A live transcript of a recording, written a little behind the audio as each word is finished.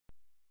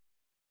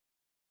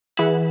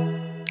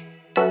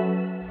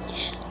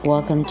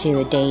Welcome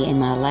to a day in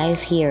my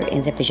life here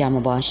in the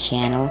Pajama Boss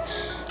channel.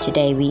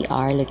 Today we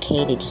are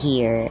located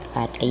here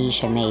at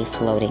Aisha May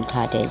Floating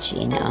Cottage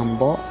in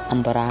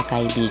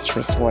Boracay Beach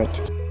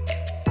Resort.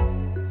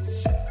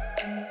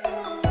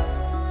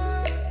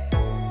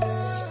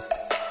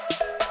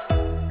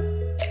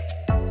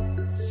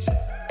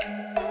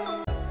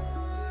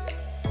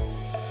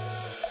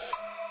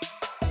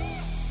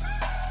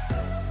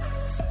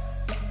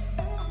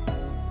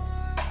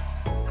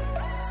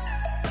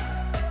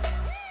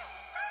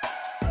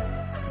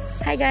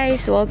 Hi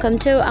guys, welcome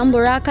to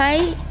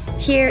Boracay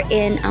here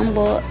in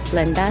Ambo,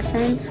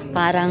 Landasan,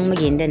 Parang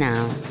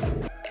Maguindanao.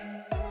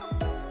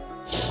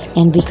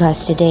 And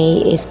because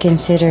today is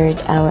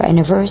considered our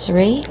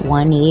anniversary,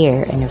 1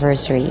 year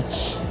anniversary,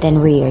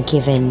 then we are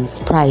giving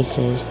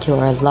prizes to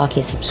our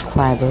lucky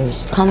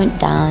subscribers. Comment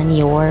down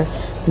your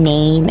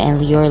name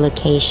and your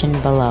location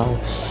below,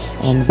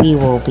 and we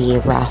will be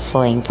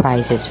raffling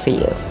prizes for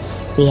you.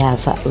 We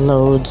have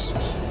loads,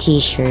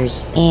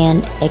 t-shirts,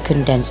 and a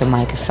condenser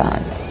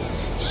microphone.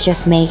 So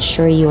just make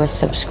sure you are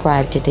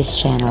subscribed to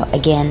this channel.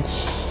 Again,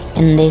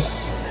 in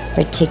this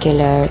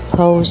particular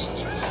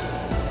post,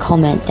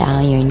 comment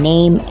down your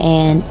name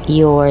and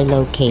your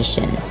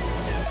location.